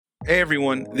Hey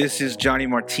everyone, this is Johnny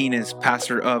Martinez,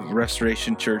 pastor of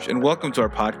Restoration Church, and welcome to our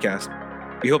podcast.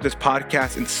 We hope this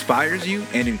podcast inspires you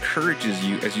and encourages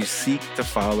you as you seek to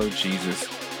follow Jesus.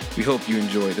 We hope you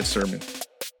enjoy the sermon.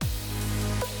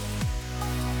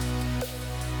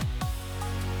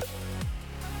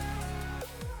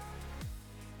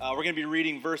 We're going to be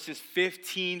reading verses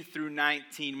 15 through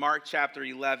 19, Mark chapter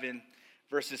 11,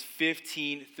 verses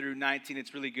 15 through 19.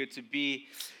 It's really good to be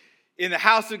in the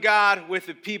house of God with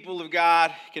the people of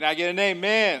God. Can I get an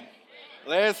amen?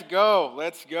 Let's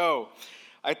go.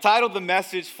 I titled the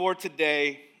message for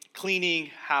today, Cleaning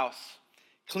House.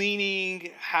 Cleaning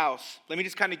House. Let me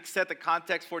just kind of set the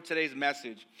context for today's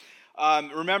message.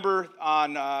 Remember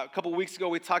on a couple weeks ago,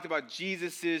 we talked about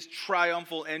Jesus'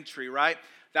 triumphal entry, right?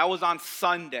 That was on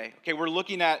Sunday. Okay, we're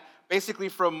looking at basically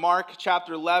from Mark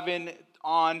chapter 11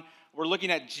 on, we're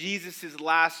looking at Jesus'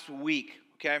 last week,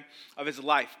 okay, of his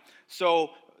life. So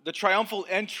the triumphal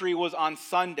entry was on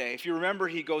Sunday. If you remember,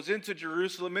 he goes into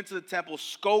Jerusalem, into the temple,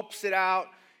 scopes it out,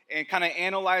 and kind of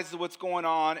analyzes what's going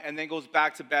on, and then goes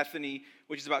back to Bethany,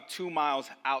 which is about 2 miles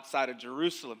outside of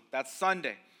Jerusalem. That's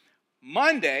Sunday.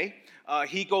 Monday,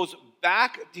 he goes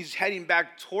back, he's heading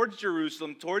back towards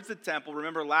Jerusalem, towards the temple.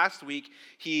 Remember last week,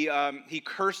 he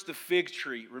cursed the fig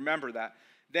tree. Remember that.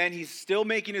 Then he's still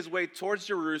making his way towards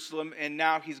Jerusalem, and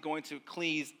now he's going to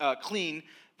clean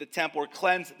the temple or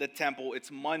cleanse the temple. It's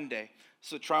Monday.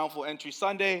 So triumphal entry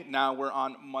Sunday. Now we're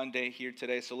on Monday here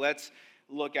today. So let's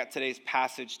look at today's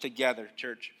passage together,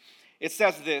 church. It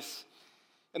says this,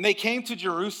 "And they came to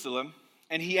Jerusalem,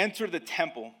 and he entered the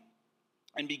temple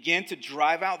and began to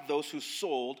drive out those who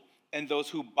sold and those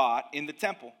who bought in the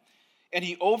temple. And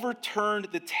he overturned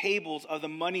the tables of the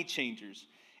money changers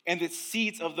and the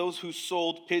seats of those who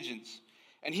sold pigeons.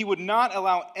 And he would not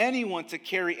allow anyone to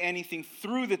carry anything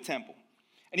through the temple.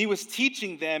 And he was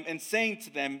teaching them and saying to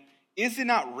them, 'Is it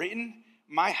not written,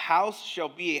 my house shall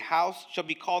be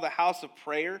called a house of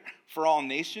prayer for all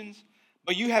nations?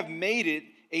 But you have made it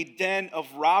a den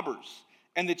of robbers.'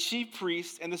 And the chief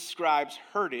priests and the scribes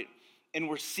heard it and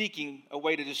were seeking a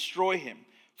way to destroy him,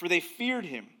 for they feared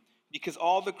him, because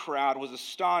all the crowd was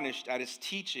astonished at his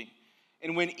teaching.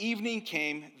 And when evening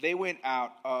came, they went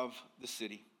out of the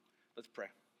city." Let's pray.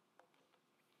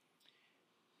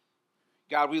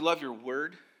 God, we love your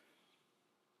word.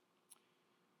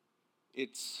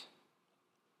 It's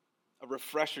a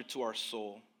refresher to our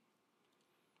soul.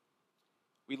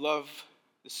 We love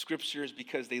the scriptures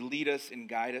because they lead us and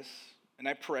guide us. And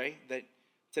I pray that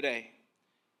today,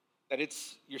 that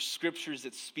it's your scriptures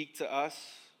that speak to us,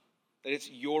 that it's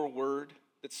your word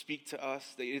that speak to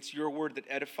us, that it's your word that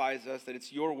edifies us, that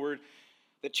it's your word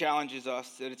that challenges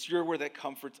us, that it's your word that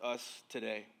comforts us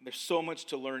today. There's so much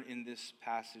to learn in this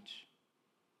passage.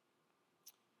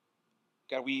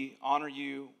 God, we honor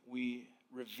you, we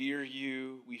revere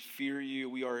you, we fear you,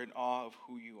 we are in awe of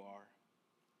who you are.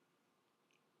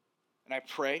 And I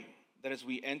pray that as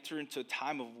we enter into a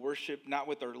time of worship, not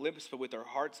with our lips, but with our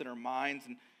hearts and our minds,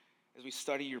 and as we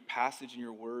study your passage and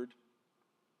your word,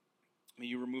 may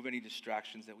you remove any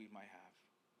distractions that we might have.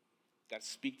 God,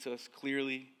 speak to us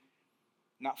clearly,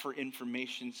 not for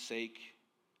information's sake,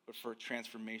 but for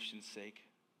transformation's sake,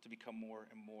 to become more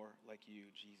and more like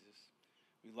you, Jesus.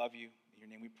 We love you. In your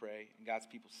name we pray. And God's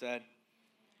people said,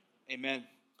 amen.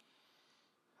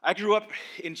 I grew up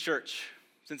in church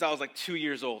since I was like 2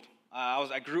 years old.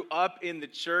 I grew up in the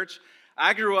church.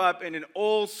 I grew up in an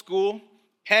old school,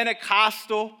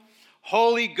 Pentecostal,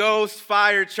 Holy Ghost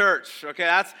fire church.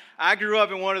 Okay, I grew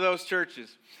up in one of those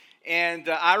churches. And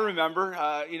I remember,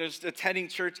 just attending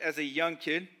church as a young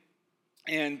kid.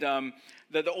 And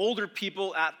the older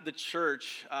people at the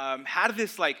church had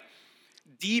this like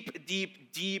deep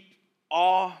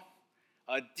awe,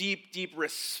 a deep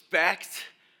respect,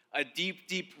 a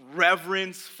deep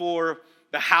reverence for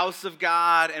the house of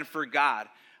God and for God.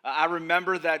 I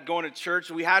remember that going to church,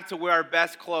 we had to wear our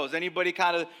best clothes. Anybody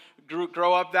kind of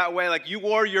grow up that way? Like you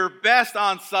wore your best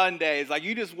on Sundays. Like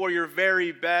you just wore your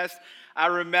very best. I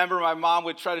remember my mom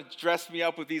would try to dress me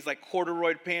up with these like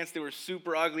corduroy pants. They were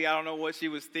super ugly. I don't know what she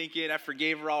was thinking. I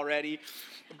forgave her already.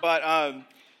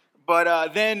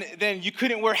 But then you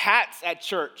couldn't wear hats at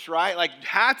church, right? Like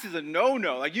hats is a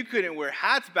no-no. Like you couldn't wear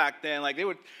hats back then. Like they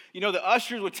would, the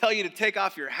ushers would tell you to take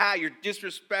off your hat. You're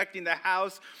disrespecting the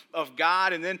house of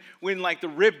God. And then when like the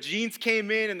ripped jeans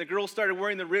came in and the girls started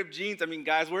wearing the ripped jeans, I mean,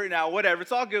 guys, wear it now, whatever.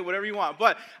 It's all good, whatever you want.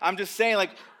 But I'm just saying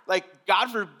like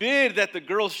God forbid that the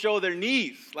girls show their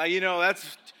knees. Like,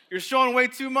 you're showing way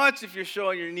too much if you're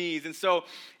showing your knees. And so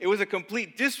it was a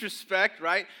complete disrespect,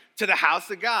 right, to the house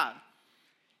of God.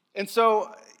 And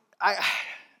so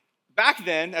back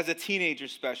then, as a teenager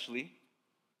especially,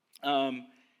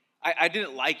 I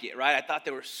didn't like it, right? I thought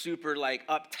they were super like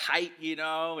uptight,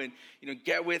 and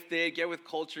get with it, get with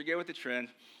culture, get with the trend.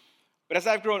 But as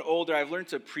I've grown older, I've learned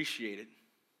to appreciate it.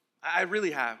 I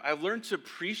really have. I've learned to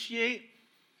appreciate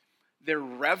their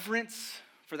reverence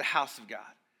for the house of God,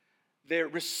 their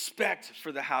respect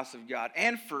for the house of God,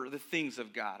 and for the things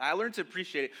of God. I learned to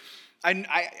appreciate it.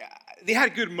 They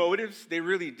had good motives, they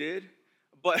really did,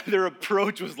 but their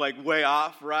approach was like way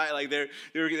off, right? Like they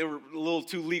were a little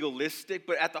too legalistic,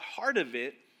 but at the heart of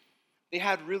it, they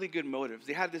had really good motives.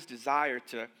 They had this desire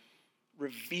to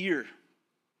revere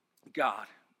God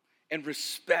and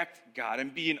respect God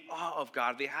and be in awe of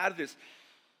God. They had this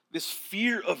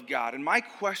fear of God. And my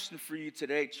question for you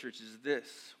today, church, is this.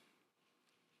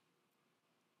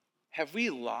 Have we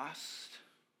lost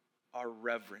our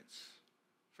reverence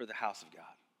for the house of God?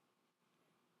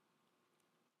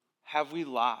 Have we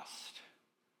lost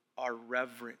our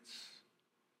reverence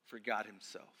for God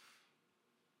himself?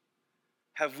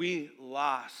 Have we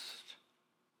lost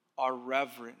our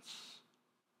reverence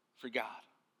for God,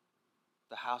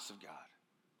 the house of God,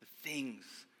 the things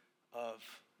of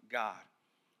God?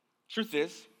 Truth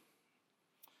is,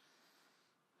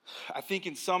 I think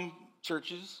in some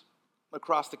churches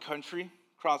across the country,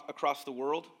 across the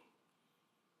world,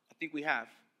 I think we have.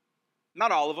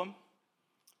 Not all of them,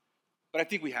 but I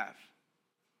think we have.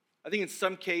 I think in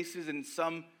some cases, in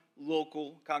some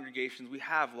local congregations, we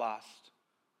have lost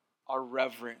our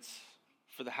reverence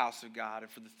for the house of God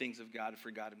and for the things of God and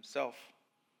for God himself.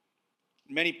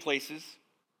 In many places,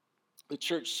 the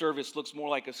church service looks more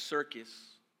like a circus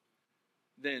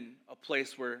than a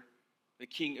place where the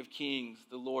King of Kings,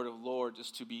 the Lord of Lords,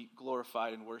 is to be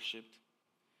glorified and worshiped.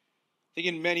 I think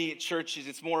in many churches,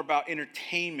 it's more about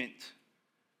entertainment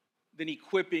than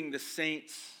equipping the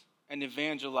saints and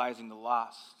evangelizing the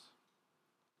lost.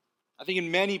 I think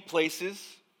in many places,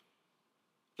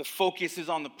 the focus is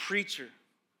on the preacher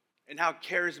and how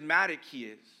charismatic he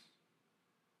is.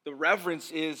 The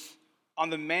reverence is on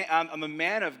the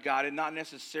man of God and not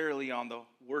necessarily on the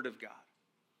word of God.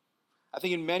 I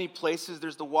think in many places,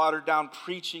 there's the watered-down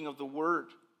preaching of the word,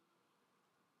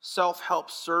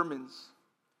 self-help sermons,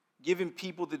 giving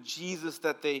people the Jesus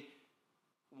that they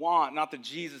want, not the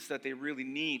Jesus that they really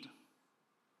need.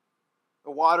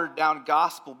 A watered-down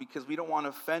gospel because we don't want to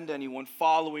offend anyone,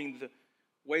 following the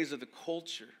ways of the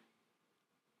culture.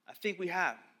 I think we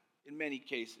have in many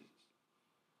cases.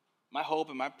 My hope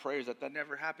and my prayer is that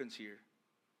never happens here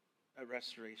at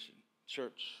Restoration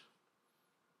Church.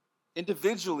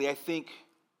 Individually, I think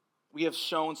we have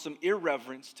shown some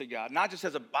irreverence to God, not just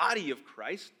as a body of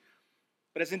Christ,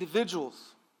 but as individuals.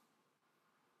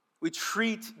 We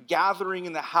treat gathering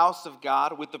in the house of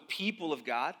God with the people of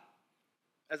God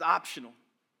as optional.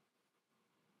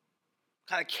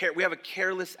 We have a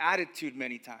careless attitude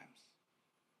many times.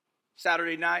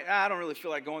 Saturday night, I don't really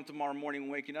feel like going tomorrow morning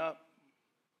and waking up.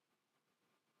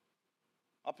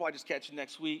 I'll probably just catch it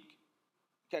next week,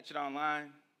 catch it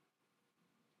online.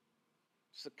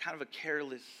 Just a kind of a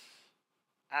careless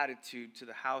attitude to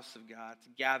the house of God, to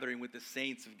gathering with the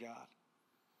saints of God.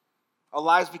 Our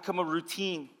lives become a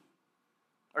routine.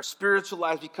 Our spiritual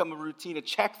lives become a routine, a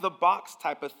check-the-box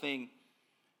type of thing.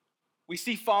 We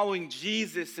see following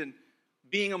Jesus and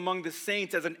being among the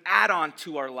saints as an add-on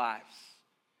to our lives,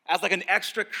 as like an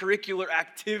extracurricular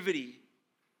activity.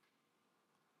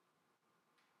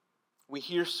 We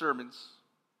hear sermons,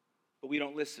 but we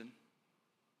don't listen.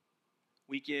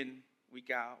 Week in, week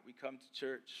out, we come to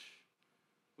church,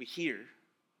 we hear,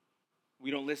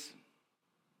 we don't listen.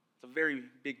 It's a very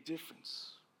big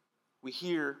difference. We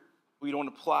hear, we don't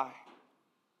apply.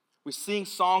 We sing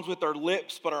songs with our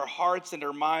lips, but our hearts and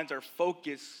our minds are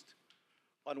focused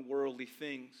on worldly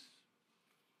things.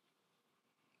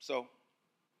 So,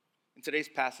 in today's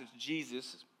passage,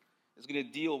 Jesus is going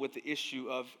to deal with the issue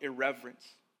of irreverence,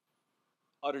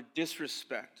 utter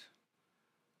disrespect,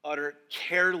 utter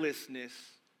carelessness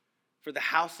for the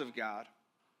house of God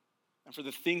and for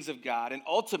the things of God, and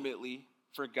ultimately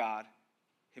for God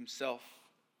himself.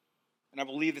 And I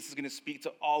believe this is going to speak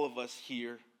to all of us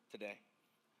here today.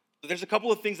 But there's a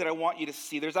couple of things that I want you to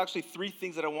see. There's actually 3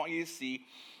 things that I want you to see.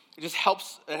 It's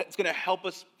going to help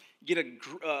us get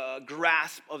a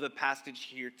grasp of the passage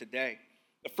here today.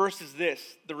 The first is this,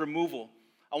 the removal.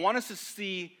 I want us to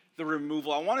see the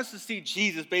removal. I want us to see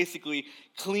Jesus basically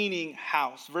cleaning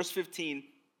house. Verse 15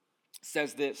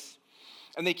 says this,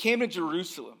 and they came to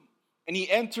Jerusalem, and he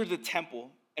entered the temple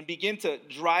and began to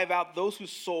drive out those who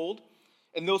sold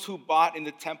and those who bought in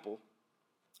the temple.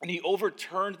 And he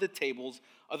overturned the tables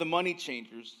of the money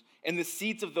changers and the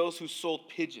seats of those who sold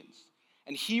pigeons.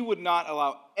 And he would not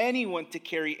allow anyone to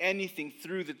carry anything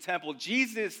through the temple.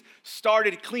 Jesus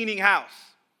started cleaning house.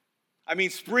 I mean,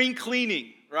 spring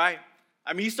cleaning, right?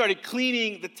 I mean, he started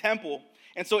cleaning the temple.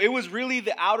 And so it was really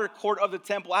the outer court of the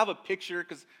temple. I have a picture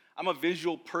because I'm a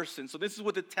visual person. So this is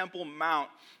what the Temple Mount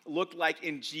looked like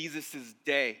in Jesus'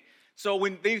 day. So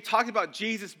when they talked about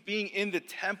Jesus being in the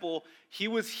temple, he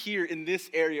was here in this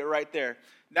area right there.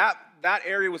 That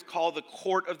area was called the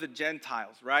court of the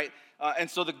Gentiles, right? And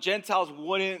so the Gentiles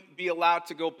wouldn't be allowed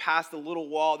to go past the little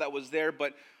wall that was there.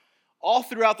 But all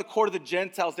throughout the court of the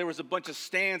Gentiles, there was a bunch of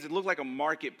stands. It looked like a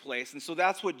marketplace. And so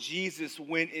that's what Jesus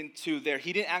went into there.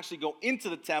 He didn't actually go into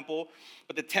the temple,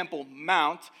 but the Temple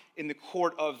Mount in the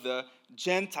court of the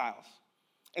Gentiles.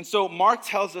 And so Mark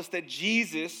tells us that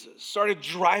Jesus started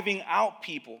driving out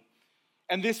people.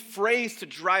 And this phrase, to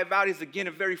drive out, is again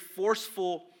a very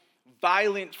forceful,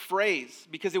 violent phrase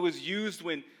because it was used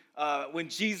when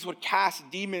Jesus would cast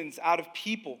demons out of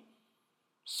people.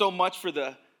 So much for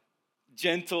the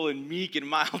gentle and meek and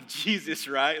mild Jesus,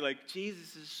 right? Like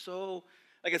Jesus is so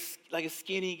like a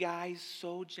skinny guy, he's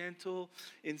so gentle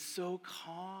and so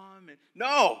calm. And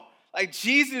no, like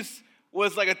Jesus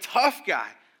was like a tough guy.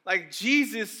 Like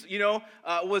Jesus,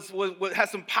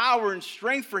 has some power and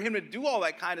strength for him to do all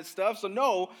that kind of stuff. So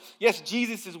no, yes,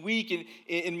 Jesus is weak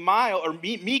and mild, or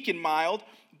meek and mild.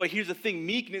 But here's the thing: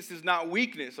 meekness is not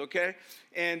weakness. Okay,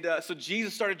 and so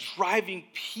Jesus started driving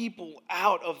people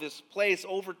out of this place,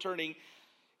 overturning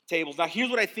tables. Now,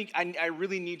 here's what I think I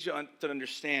really need you to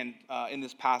understand in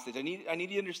this passage. I need you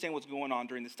to understand what's going on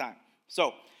during this time.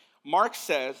 So, Mark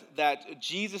says that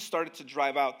Jesus started to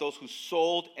drive out those who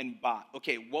sold and bought.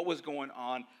 Okay, what was going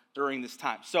on during this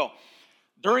time? So,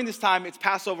 during this time, it's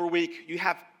Passover week. You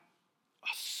have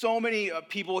so many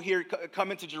people here come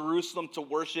into Jerusalem to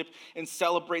worship and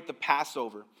celebrate the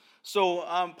Passover. So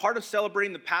part of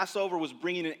celebrating the Passover was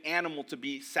bringing an animal to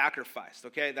be sacrificed,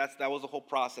 okay? That was the whole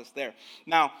process there.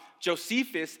 Now,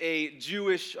 Josephus, a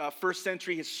Jewish first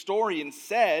century historian,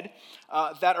 said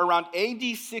that around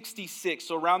AD 66,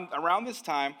 so around this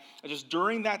time, just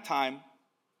during that time,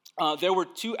 there were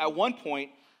at one point,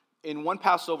 in one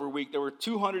Passover week, there were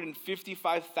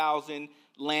 255,000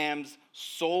 lambs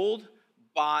sold,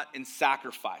 bought, and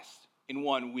sacrificed in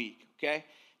 1 week, okay?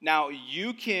 Now,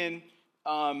 you can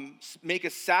make a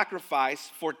sacrifice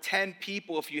for 10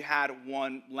 people if you had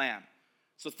one lamb.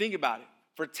 So think about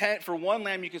it. For one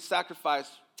lamb, you could sacrifice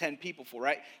 10 people for,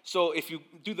 right? So if you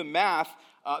do the math,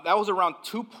 that was around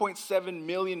 2.7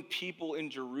 million people in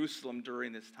Jerusalem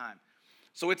during this time.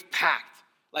 So it's packed.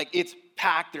 Like, it's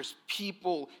packed. There's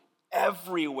people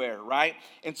everywhere, right?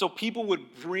 And so people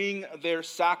would bring their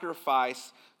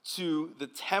sacrifice to the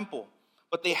temple.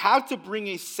 But they had to bring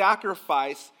a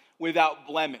sacrifice without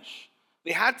blemish.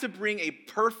 They had to bring a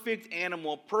perfect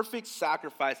animal, perfect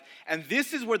sacrifice. And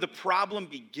this is where the problem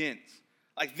begins.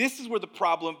 Like, this is where the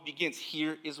problem begins.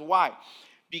 Here is why.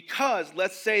 Because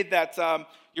let's say that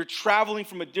you're traveling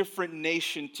from a different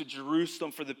nation to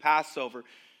Jerusalem for the Passover.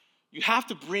 You have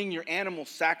to bring your animal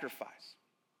sacrifice.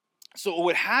 So what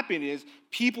would happen is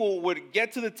people would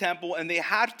get to the temple and they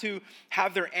had to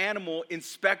have their animal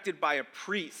inspected by a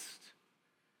priest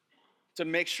to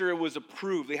make sure it was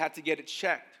approved. They had to get it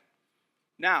checked.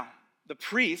 Now, the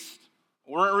priests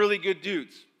weren't really good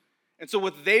dudes. And so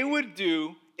what they would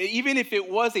do, even if it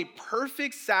was a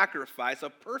perfect sacrifice, a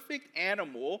perfect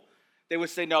animal, they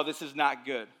would say, no, this is not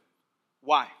good.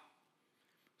 Why?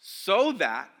 So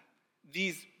that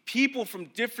these people from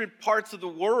different parts of the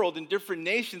world and different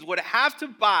nations would have to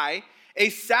buy a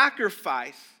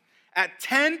sacrifice at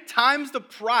 10 times the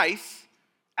price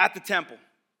at the temple.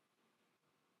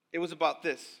 It was about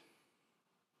this.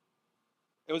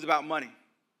 It was about money.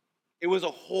 It was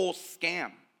a whole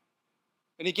scam.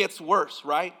 And it gets worse,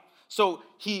 right? So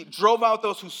he drove out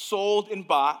those who sold and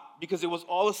bought because it was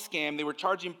all a scam. They were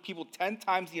charging people 10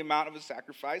 times the amount of a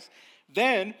sacrifice.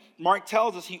 Then Mark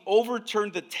tells us he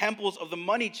overturned the temples of the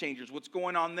money changers. What's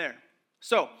going on there?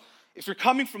 So if you're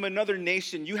coming from another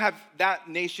nation, you have that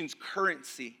nation's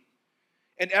currency.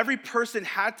 And every person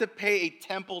had to pay a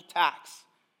temple tax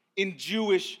in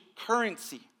Jewish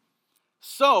currency.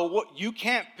 So you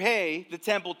can't pay the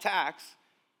temple tax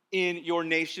in your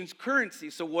nation's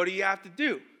currency. So what do you have to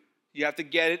do? You have to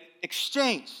get it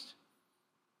exchanged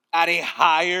at a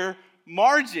higher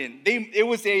margin. It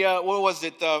was a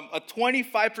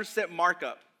 25%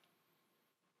 markup.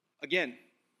 Again,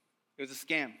 it was a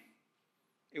scam.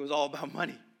 It was all about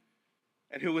money.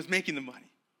 And who was making the money?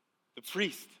 The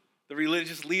priest, the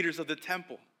religious leaders of the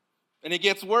temple. And it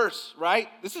gets worse, right?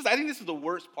 I think this is the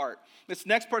worst part. This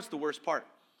next part's the worst part.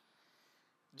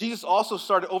 Jesus also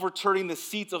started overturning the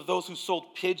seats of those who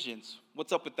sold pigeons.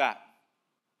 What's up with that?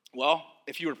 Well,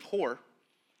 if you were poor,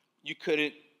 you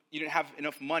didn't have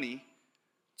enough money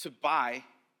to buy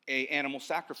an animal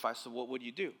sacrifice. So what would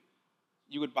you do?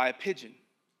 You would buy a pigeon.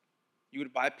 You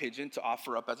would buy a pigeon to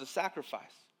offer up as a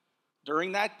sacrifice.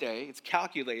 During that day, it's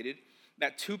calculated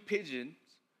that 2 pigeons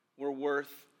were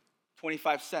worth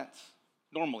 25 cents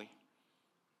normally.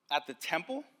 At the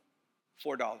temple,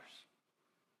 $4.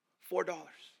 $4.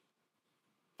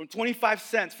 From 25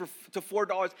 cents to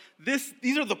 $4.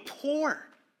 These are the poor.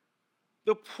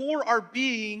 The poor are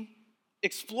being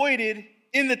exploited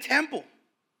in the temple.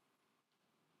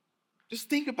 Just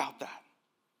think about that.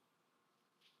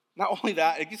 Not only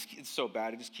that, it's so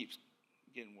bad, it just keeps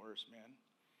getting worse, man.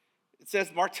 It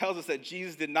says, Mark tells us that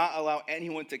Jesus did not allow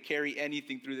anyone to carry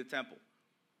anything through the temple.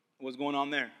 What's going on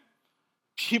there?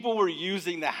 People were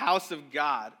using the house of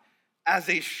God as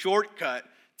a shortcut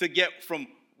to get from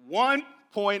one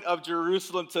point of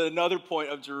Jerusalem to another point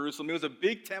of Jerusalem. It was a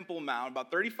big temple mound,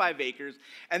 about 35 acres,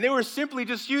 and they were simply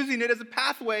just using it as a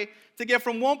pathway to get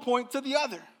from one point to the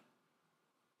other.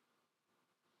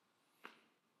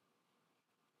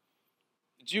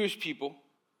 The Jewish people,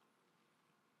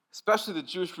 especially the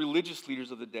Jewish religious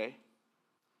leaders of the day,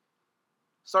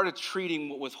 started treating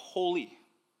what was holy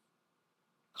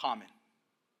common.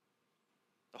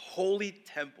 The holy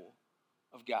temple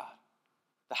of God,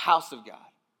 the house of God,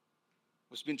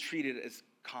 was being treated as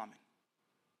common.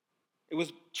 It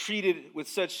was treated with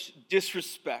such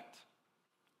disrespect,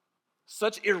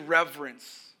 such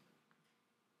irreverence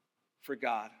for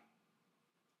God,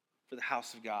 for the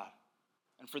house of God,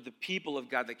 and for the people of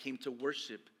God that came to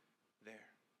worship there.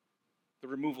 The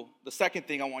removal. The second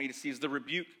thing I want you to see is the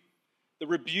rebuke. The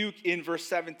rebuke in verse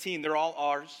 17, they're all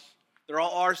ours. They're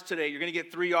all ours today. You're going to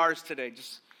get 3 R's today.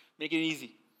 Just make it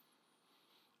easy.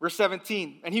 Verse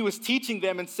 17, and he was teaching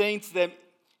them and saying to them,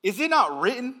 is it not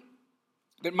written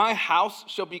that my house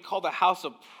shall be called a house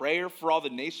of prayer for all the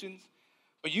nations?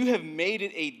 But you have made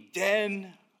it a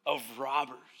den of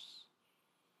robbers.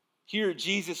 Here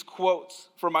Jesus quotes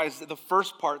from Isaiah, the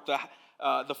first part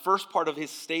of his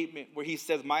statement where he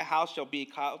says, my house shall be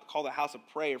called a house of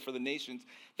prayer for the nations.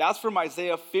 That's from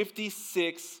Isaiah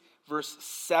 56, verse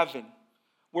 7,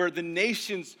 where the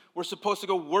nations were supposed to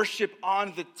go worship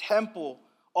on the temple,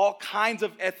 all kinds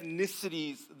of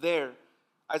ethnicities there.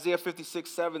 Isaiah 56,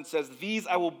 7 says, these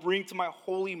I will bring to my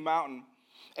holy mountain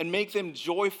and make them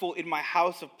joyful in my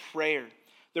house of prayer.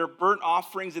 Their burnt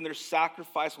offerings and their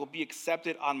sacrifice will be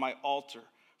accepted on my altar.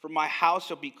 For my house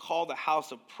shall be called a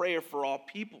house of prayer for all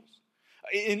peoples.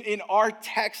 In our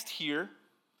text here,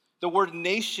 the word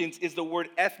nations is the word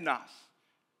ethnos,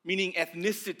 meaning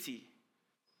ethnicity.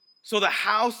 So the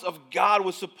house of God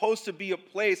was supposed to be a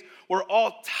place where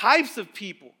all types of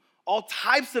people, all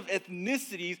types of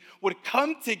ethnicities would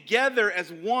come together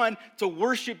as one to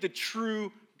worship the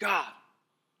true God,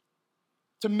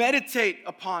 to meditate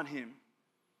upon him,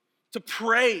 to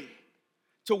pray,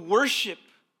 to worship.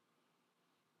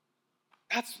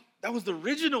 That was the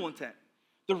original intent,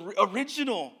 the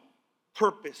original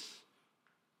purpose.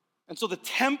 And so the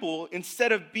temple,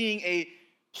 instead of being a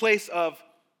place of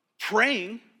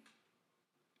praying,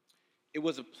 it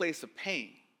was a place of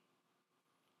paying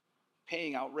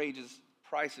outrageous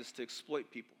prices to exploit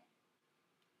people.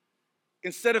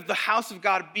 Instead of the house of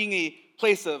God being a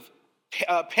place of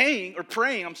praying,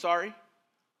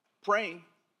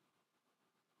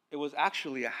 it was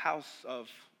actually a house of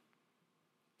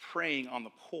preying on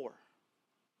the poor.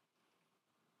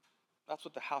 That's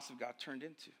what the house of God turned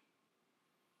into.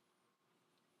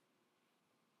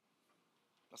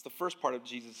 That's the first part of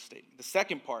Jesus' statement. The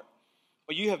second part,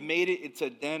 but you have made it into a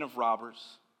den of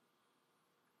robbers.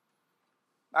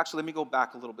 Actually, let me go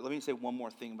back a little bit. Let me say one more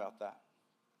thing about that.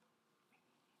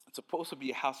 It's supposed to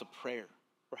be a house of prayer,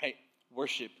 right?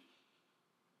 Worship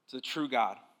to the true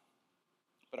God.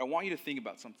 But I want you to think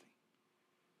about something.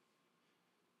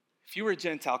 If you were a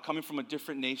Gentile coming from a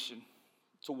different nation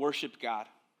to worship God,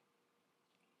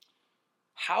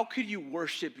 how could you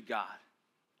worship God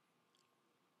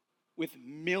with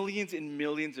millions and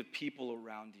millions of people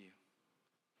around you,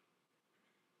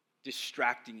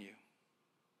 distracting you?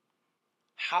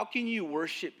 How can you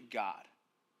worship God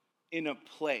in a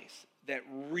place that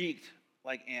reeked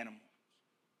like animals?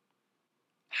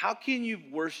 How can you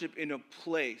worship in a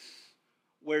place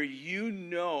where you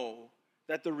know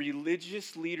that the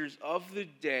religious leaders of the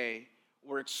day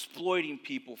were exploiting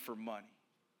people for money?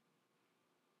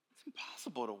 It's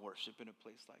impossible to worship in a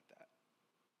place like that.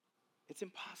 It's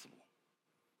impossible.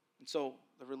 And so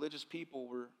the religious people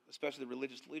were, especially the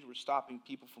religious leaders, were stopping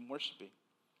people from worshiping.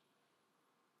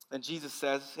 And Jesus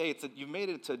says, hey, you've made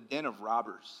it into a den of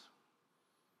robbers.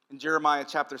 In Jeremiah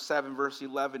chapter 7, verse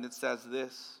 11, it says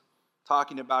this,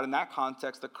 talking about, in that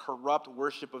context, the corrupt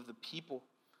worship of the people.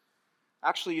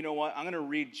 Actually, you know what? I'm going to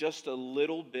read just a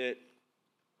little bit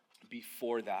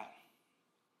before that.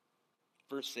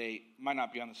 Verse 8 might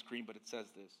not be on the screen, but it says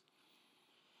this.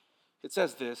 It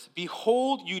says this,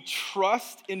 "Behold, you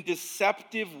trust in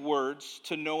deceptive words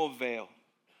to no avail.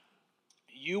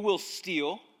 You will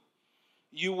steal,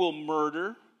 you will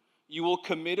murder, you will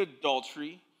commit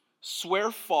adultery,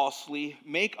 swear falsely,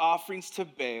 make offerings to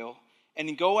Baal,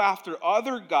 and go after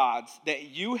other gods that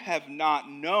you have not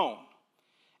known,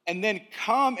 and then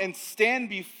come and stand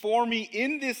before me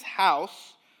in this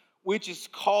house, which is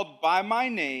called by my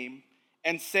name,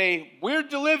 and say, 'We're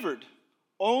delivered,'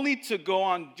 only to go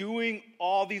on doing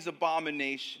all these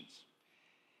abominations.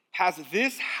 Has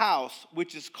this house,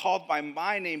 which is called by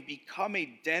my name, become a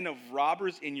den of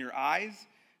robbers in your eyes?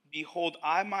 Behold,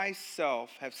 I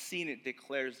myself have seen it,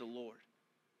 declares the Lord."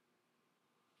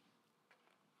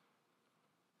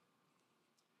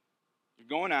 You're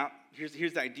going out. Here's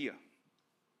the idea.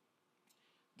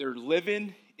 They're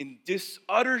living in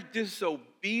utter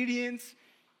disobedience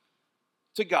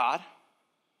to God.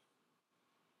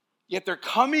 Yet they're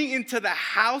coming into the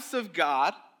house of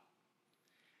God,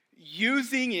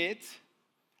 using it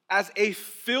as a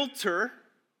filter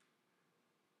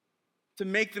to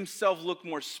make themselves look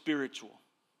more spiritual.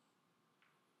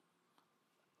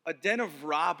 A den of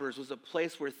robbers was a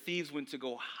place where thieves went to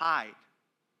go hide.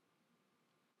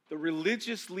 The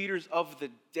religious leaders of the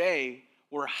day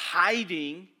were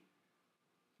hiding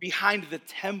behind the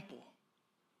temple.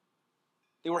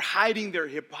 They were hiding their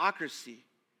hypocrisy.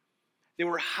 They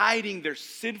were hiding their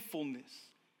sinfulness.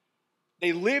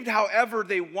 They lived however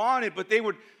they wanted, but they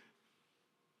would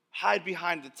hide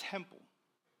behind the temple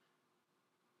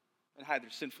and hide their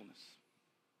sinfulness.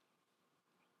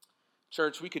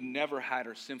 Church, we could never hide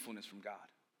our sinfulness from God.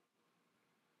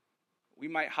 We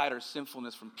might hide our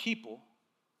sinfulness from people,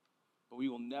 but we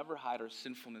will never hide our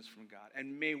sinfulness from God.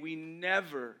 And may we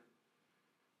never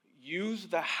use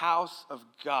the house of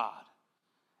God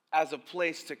as a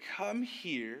place to come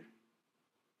here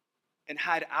and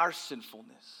hide our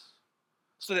sinfulness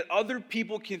so that other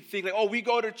people can think like, oh, we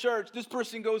go to church. This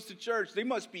person goes to church. They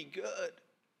must be good.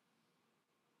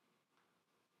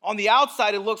 On the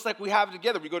outside, it looks like we have it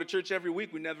together. We go to church every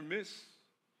week. We never miss.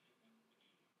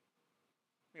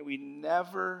 May we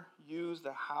never use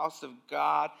the house of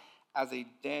God as a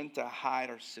den to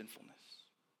hide our sinfulness.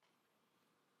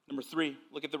 Number 3,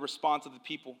 look at the response of the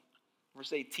people.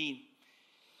 Verse 18.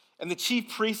 "And the chief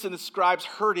priests and the scribes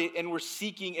heard it and were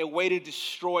seeking a way to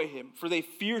destroy him, for they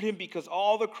feared him because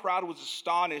all the crowd was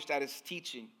astonished at his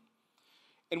teaching.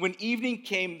 And when evening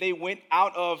came, they went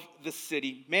out of the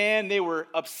city." Man, they were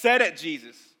upset at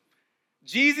Jesus.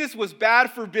 Jesus was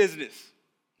bad for business.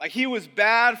 Like, he was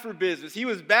bad for business. He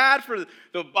was bad for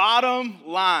the bottom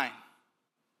line.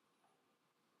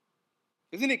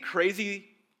 Isn't it crazy?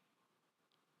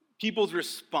 People's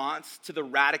response to the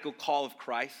radical call of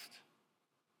Christ.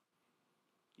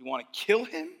 You want to kill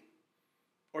him?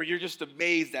 Or you're just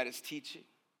amazed at his teaching?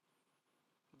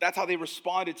 That's how they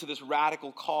responded to this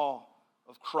radical call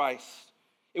of Christ.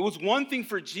 It was one thing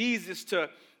for Jesus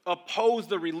to oppose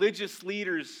the religious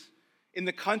leaders in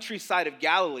the countryside of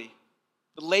Galilee,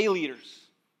 the lay leaders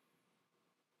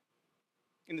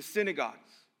in the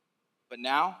synagogues. But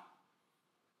now,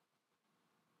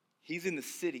 he's in the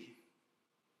city.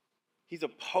 He's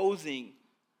opposing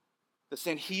the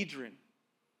Sanhedrin,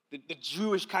 the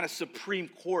Jewish kind of Supreme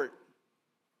Court.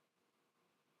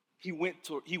 He went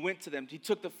to them. He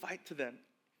took the fight to them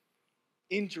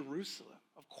in Jerusalem.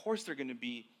 Of course they're going to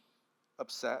be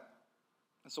upset.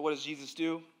 And so what does Jesus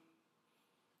do?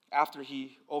 After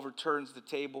he overturns the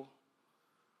table,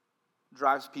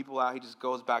 drives people out, he just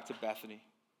goes back to Bethany,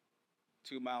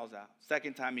 2 miles out.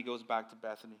 Second time he goes back to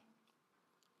Bethany.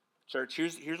 Church,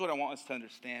 here's what I want us to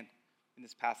understand in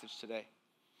this passage today.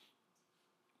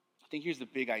 I think here's the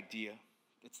big idea.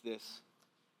 It's this: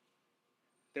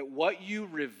 that what you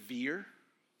revere,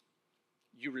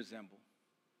 you resemble.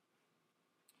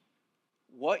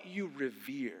 What you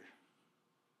revere,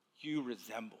 you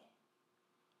resemble.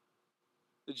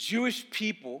 The Jewish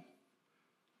people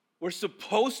were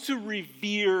supposed to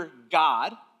revere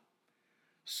God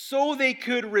so they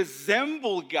could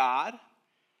resemble God,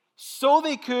 so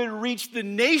they could reach the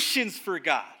nations for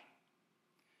God.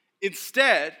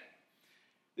 Instead,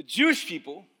 the Jewish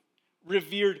people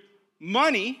revered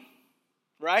money,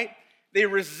 right? They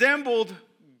resembled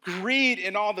greed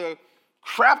and all the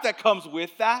crap that comes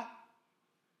with that.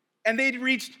 And they'd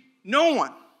reached no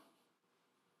one.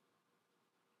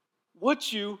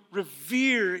 What you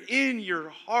revere in your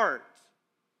heart,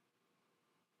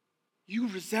 you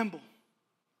resemble.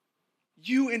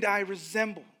 You and I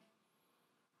resemble.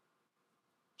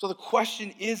 So the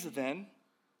question is then,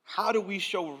 how do we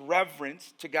show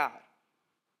reverence to God?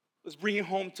 Let's bring it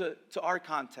home to our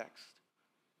context.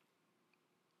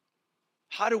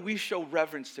 How do we show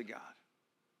reverence to God?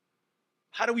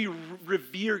 How do we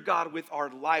revere God with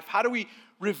our life? How do we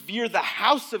revere the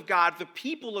house of God, the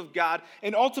people of God,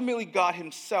 and ultimately God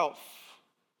himself?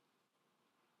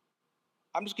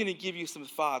 I'm just going to give you some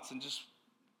thoughts in just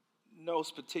no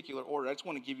particular order. I just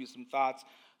want to give you some thoughts.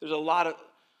 There's a lot of,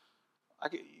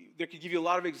 there could give you a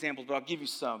lot of examples, but I'll give you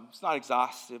some. It's not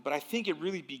exhaustive, but I think it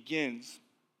really begins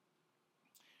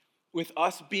with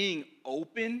us being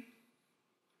open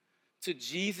to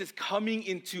Jesus coming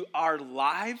into our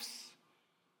lives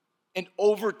and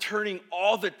overturning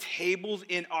all the tables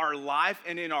in our life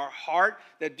and in our heart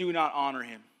that do not honor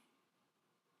him,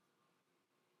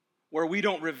 where we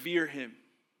don't revere him,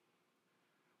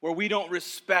 where we don't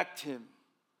respect him,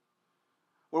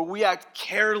 where we act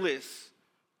careless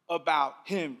about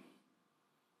him.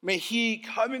 May he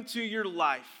come into your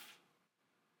life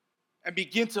and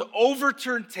begin to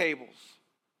overturn tables,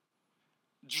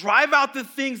 drive out the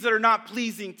things that are not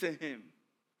pleasing to him,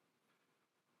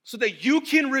 so that you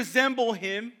can resemble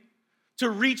him to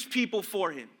reach people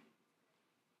for him.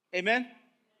 Amen?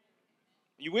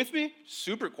 You with me?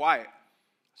 Super quiet.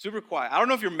 Super quiet. I don't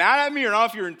know if you're mad at me or not,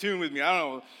 if you're in tune with me. I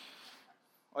don't know.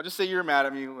 I'll just say you're mad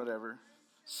at me, whatever.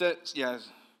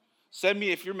 Send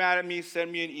me, if you're mad at me,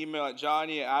 send me an email at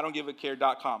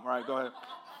johnny@idon'tgiveacare.com. All right, go ahead.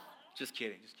 Just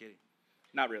kidding.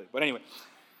 Not really, but anyway.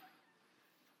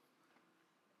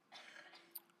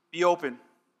 Be open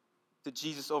to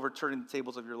Jesus overturning the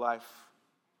tables of your life.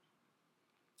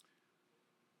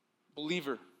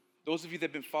 Believer, those of you that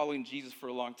have been following Jesus for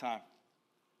a long time,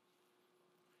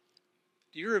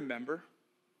 do you remember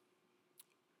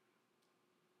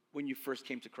when you first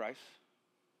came to Christ?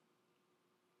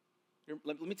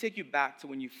 Let me take you back to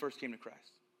when you first came to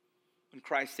Christ, when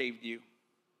Christ saved you.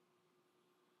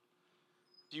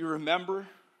 Do you remember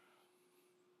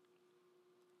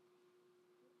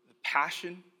the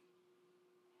passion,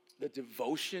 the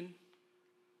devotion,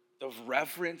 the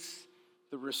reverence,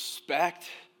 the respect,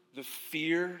 the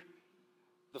fear,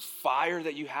 the fire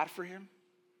that you had for him?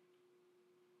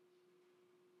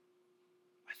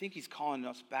 I think he's calling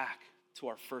us back to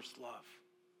our first love.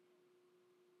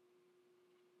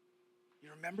 You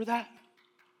remember that?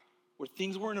 Where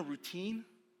things weren't a routine?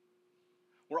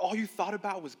 Where all you thought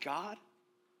about was God?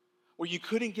 Where you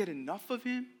couldn't get enough of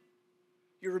him?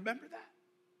 You remember that?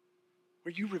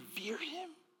 Where you revered him?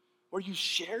 Where you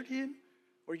shared him?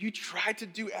 Where you tried to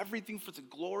do everything for the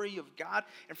glory of God?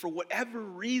 And for whatever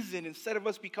reason, instead of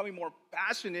us becoming more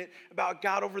passionate about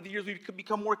God over the years, we could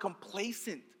become more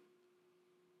complacent.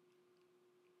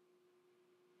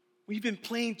 We've been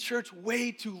playing church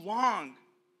way too long.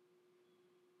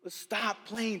 Let's stop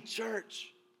playing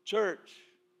church.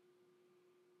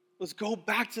 Let's go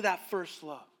back to that first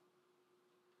love.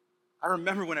 I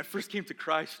remember when I first came to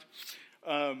Christ,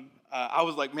 I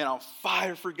was like, man, on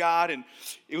fire for God. And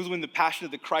it was when The Passion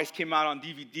of the Christ came out on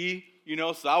DVD,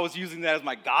 so I was using that as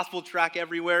my gospel track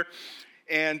everywhere.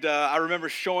 And I remember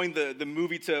showing the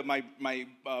movie to my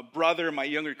brother and my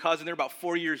younger cousin. They're about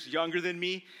 4 years younger than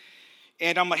me.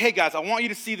 And I'm like, hey, guys, I want you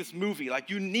to see this movie. Like,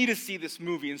 you need to see this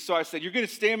movie. And so I said, you're going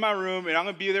to stay in my room, and I'm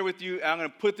going to be there with you, and I'm going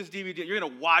to put this DVD, you're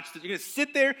going to watch this. You're going to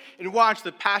sit there and watch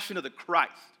The Passion of the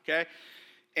Christ, okay?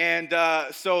 And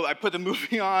so I put the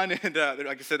movie on, and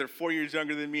like I said, they're 4 years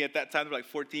younger than me at that time. They're like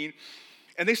 14.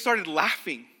 And they started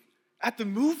laughing at the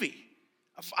movie.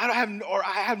 I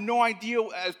have no idea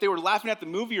if they were laughing at the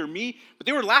movie or me, but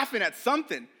they were laughing at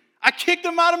something. I kicked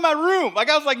them out of my room. I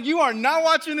was like, you are not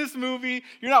watching this movie.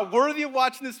 You're not worthy of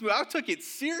watching this movie. I took it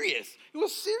serious. It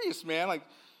was serious, man. Like,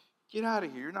 get out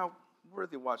of here. You're not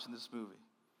worthy of watching this movie.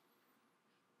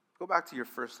 Go back to your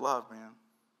first love, man.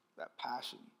 That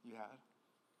passion you had.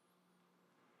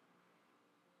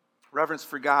 Reverence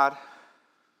for God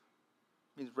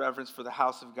means reverence for the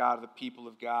house of God, the people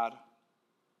of God.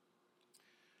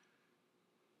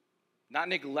 Not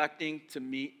neglecting to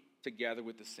meet together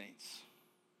with the saints.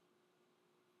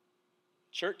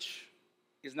 Church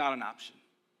is not an option.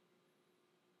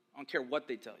 I don't care what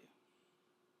they tell you.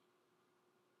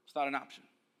 It's not an option.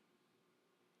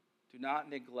 Do not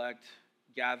neglect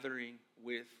gathering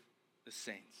with the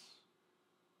saints.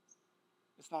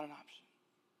 It's not an option.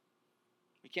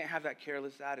 We can't have that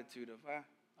careless attitude of, I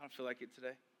don't feel like it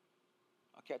today.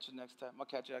 I'll catch you next time. I'll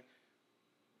catch you.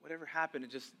 Whatever happened to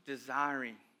just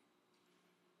desiring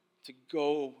to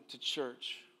go to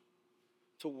church,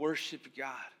 to worship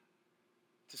God,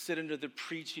 to sit under the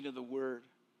preaching of the word,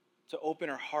 to open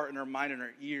our heart and our mind and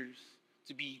our ears,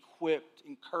 to be equipped,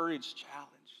 encouraged,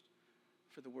 challenged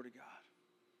for the word of God.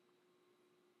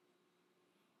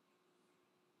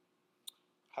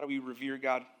 How do we revere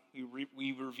God? We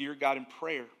revere God in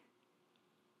prayer.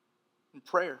 In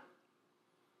prayer.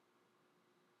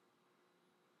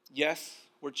 Yes,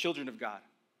 we're children of God.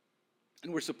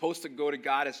 And we're supposed to go to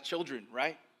God as children,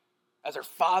 right? As our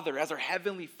Father, as our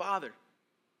Heavenly Father.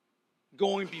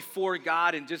 Going before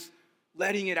God and just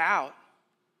letting it out.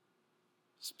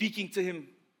 Speaking to Him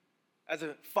as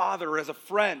a father or as a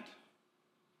friend.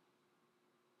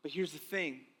 But here's the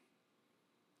thing.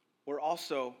 We're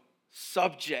also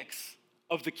subjects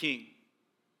of the King.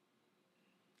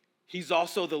 He's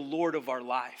also the Lord of our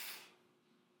life.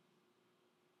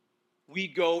 We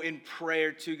go in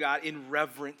prayer to God in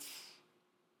reverence.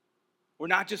 We're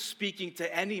not just speaking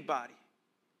to anybody.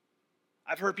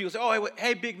 I've heard people say, oh,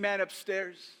 hey, big man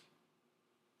upstairs.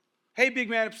 Hey, big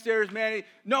man upstairs, man.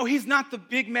 No, he's not the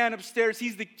big man upstairs.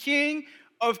 He's the King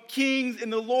of kings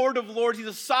and the Lord of lords. He's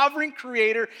a sovereign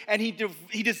creator, and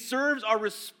he deserves our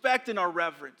respect and our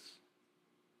reverence.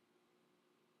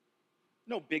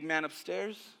 No big man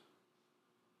upstairs.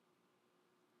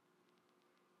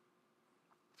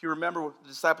 If you remember what the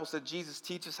disciples said, Jesus,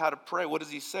 teach us how to pray. What does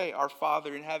he say? Our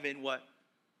Father in heaven, what?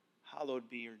 Hallowed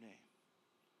be your name.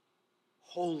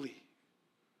 Holy.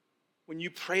 When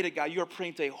you pray to God, you are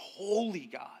praying to a holy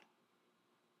God,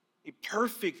 a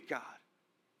perfect God,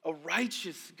 a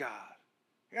righteous God.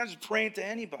 You're not just praying to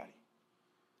anybody.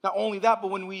 Not only that, but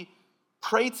when we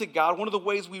pray to God, one of the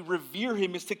ways we revere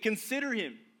him is to consider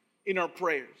him in our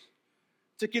prayers,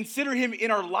 to consider him in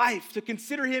our life, to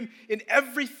consider him in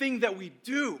everything that we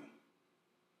do.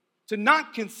 To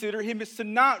not consider him is to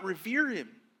not revere him,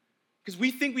 because we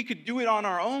think we could do it on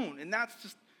our own, and that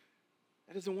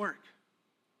doesn't work.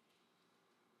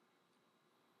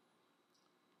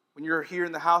 When you're here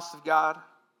in the house of God,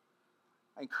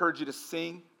 I encourage you to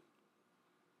sing.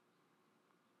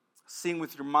 Sing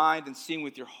with your mind and sing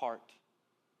with your heart.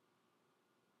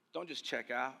 Don't just check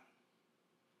out.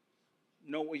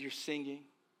 Know what you're singing.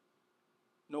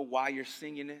 Know why you're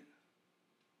singing it.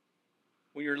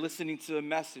 When you're listening to a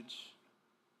message,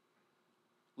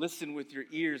 listen with your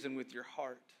ears and with your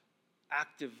heart,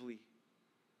 actively.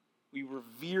 We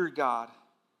revere God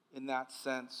in that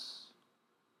sense.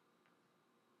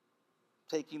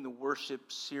 Taking the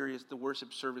worship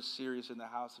service serious in the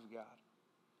house of God.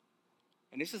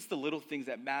 And it's just the little things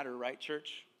that matter, right,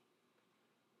 church?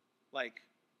 Like,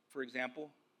 for example,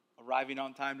 arriving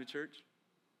on time to church.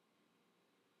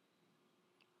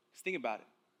 Just think about it.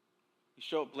 You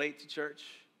show up late to church,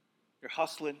 you're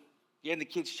hustling, getting the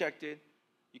kids checked in,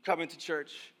 you come into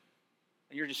church,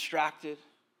 and you're distracted,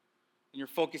 and your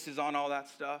focus is on all that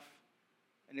stuff,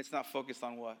 and it's not focused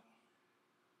on what?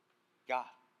 God.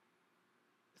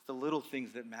 It's the little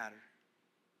things that matter.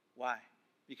 Why?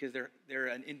 Because they're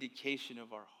an indication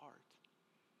of our heart.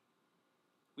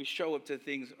 We show up to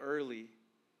things early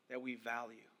that we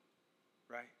value,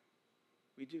 right?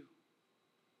 We do.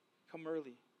 Come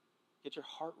early. Get your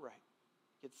heart right.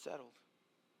 Get settled.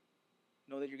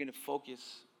 Know that you're going to focus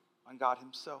on God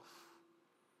himself.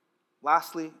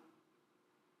 Lastly,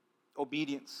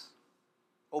 obedience.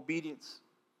 Obedience.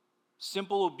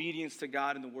 Simple obedience to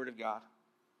God and the Word of God.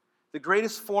 The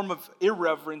greatest form of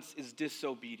irreverence is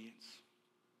disobedience.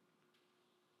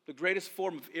 The greatest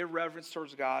form of irreverence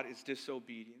towards God is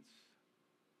disobedience.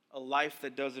 A life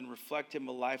that doesn't reflect him,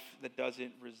 a life that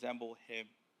doesn't resemble him.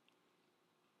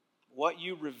 What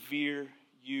you revere,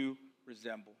 you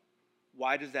resemble.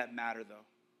 Why does that matter, though?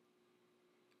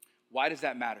 Why does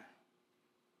that matter?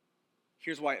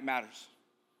 Here's why it matters.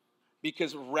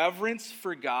 Because reverence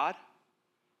for God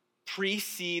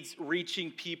precedes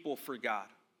reaching people for God.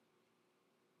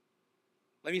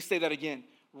 Let me say that again.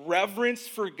 Reverence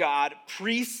for God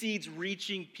precedes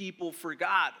reaching people for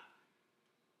God.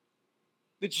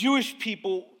 The Jewish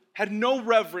people had no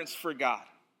reverence for God.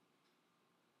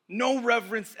 No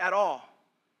reverence at all.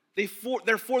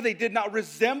 Therefore, they did not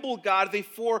resemble God.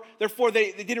 Therefore,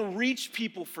 they didn't reach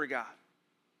people for God.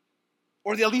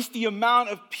 Or at least the amount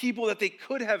of people that they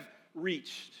could have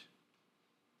reached.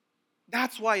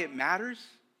 That's why it matters.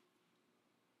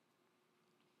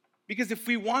 Because if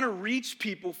we want to reach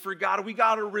people for God, we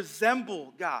got to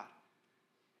resemble God.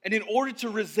 And in order to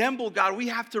resemble God, we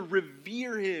have to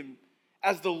revere him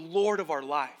as the Lord of our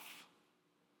life.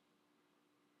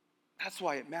 That's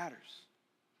why it matters.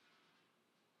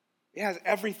 It has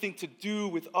everything to do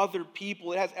with other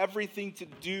people. It has everything to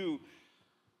do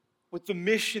with the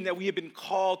mission that we have been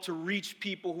called to reach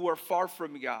people who are far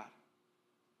from God.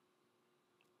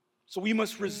 So we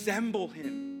must resemble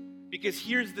him. Because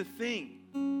here's the thing.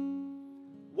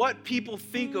 What people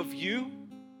think of you,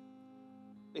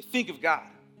 they think of God.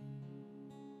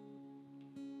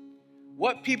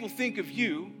 What people think of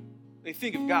you, they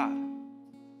think of God.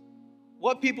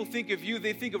 what people think of you,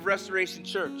 they think of Restoration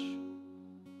Church.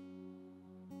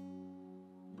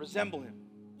 Resemble him.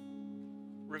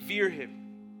 Revere him.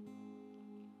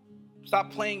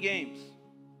 Stop playing games.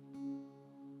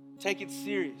 Take it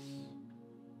serious.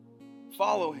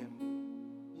 Follow him.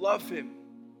 Love him.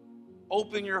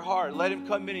 Open your heart. Let him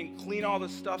come in and clean all the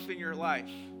stuff in your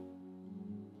life.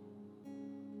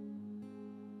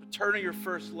 Return to your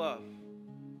first love.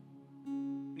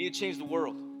 We need to change the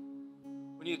world.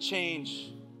 We need to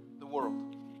change the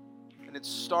world. And it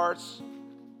starts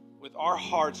with our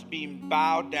hearts being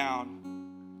bowed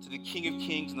down to the King of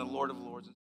Kings and the Lord of Lords.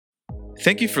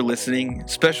 Thank you for listening.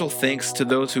 Special thanks to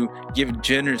those who give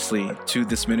generously to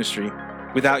this ministry.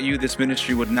 Without you, this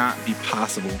ministry would not be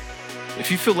possible.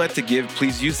 If you feel led to give,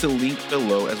 please use the link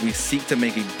below as we seek to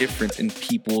make a difference in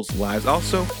people's lives.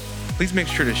 Also, please make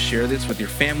sure to share this with your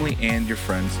family and your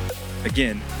friends.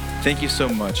 Again, thank you so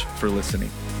much for listening.